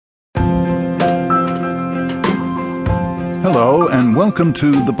Hello, and welcome to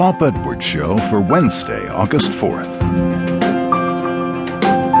The Bob Edwards Show for Wednesday, August 4th.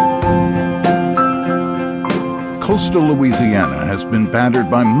 Coastal Louisiana has been battered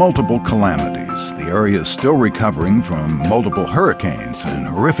by multiple calamities. The area is still recovering from multiple hurricanes and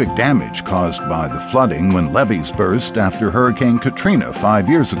horrific damage caused by the flooding when levees burst after Hurricane Katrina 5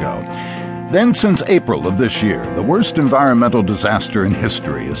 years ago. Then, since April of this year, the worst environmental disaster in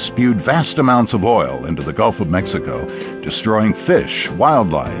history has spewed vast amounts of oil into the Gulf of Mexico, destroying fish,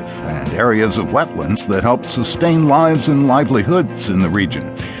 wildlife, and areas of wetlands that help sustain lives and livelihoods in the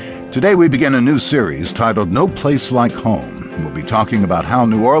region. Today we begin a new series titled No Place Like Home. We'll be talking about how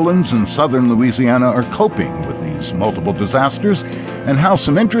New Orleans and southern Louisiana are coping with these multiple disasters and how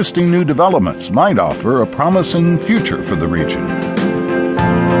some interesting new developments might offer a promising future for the region.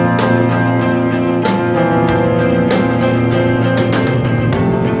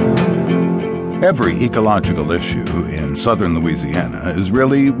 Every ecological issue in southern Louisiana is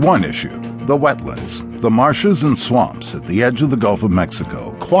really one issue: the wetlands. The marshes and swamps at the edge of the Gulf of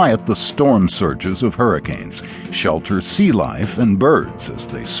Mexico quiet the storm surges of hurricanes, shelter sea life and birds as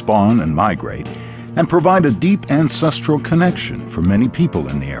they spawn and migrate, and provide a deep ancestral connection for many people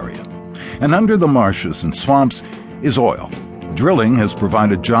in the area. And under the marshes and swamps is oil. Drilling has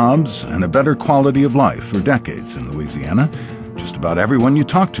provided jobs and a better quality of life for decades in Louisiana. Just about everyone you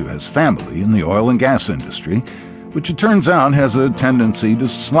talk to has family in the oil and gas industry, which it turns out has a tendency to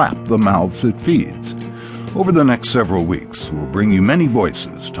slap the mouths it feeds. Over the next several weeks, we'll bring you many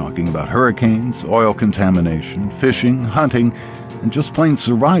voices talking about hurricanes, oil contamination, fishing, hunting, and just plain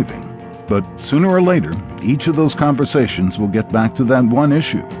surviving. But sooner or later, each of those conversations will get back to that one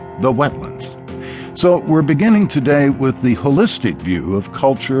issue: the wetlands. So we're beginning today with the holistic view of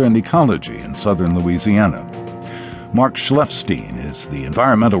culture and ecology in southern Louisiana. Mark Schleifstein is the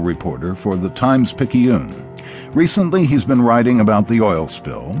environmental reporter for the Times-Picayune. Recently, he's been writing about the oil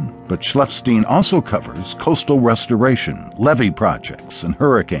spill, but Schleifstein also covers coastal restoration, levee projects, and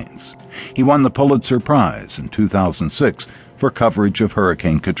hurricanes. He won the Pulitzer Prize in 2006 for coverage of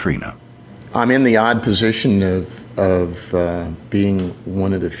Hurricane Katrina. I'm in the odd position of being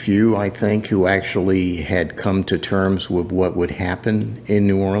one of the few, I think, who actually had come to terms with what would happen in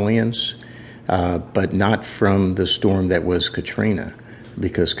New Orleans. But not from the storm that was Katrina,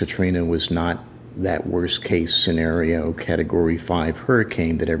 because Katrina was not that worst case scenario Category 5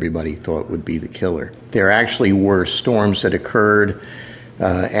 hurricane that everybody thought would be the killer. There actually were storms that occurred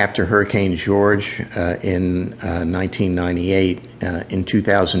after Hurricane George in 1998. In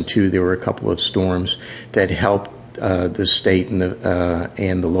 2002, there were a couple of storms that helped the state and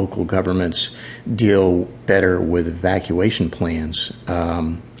the local governments deal better with evacuation plans.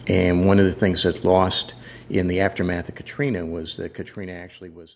 And one of the things that's lost in the aftermath of Katrina was that Katrina actually was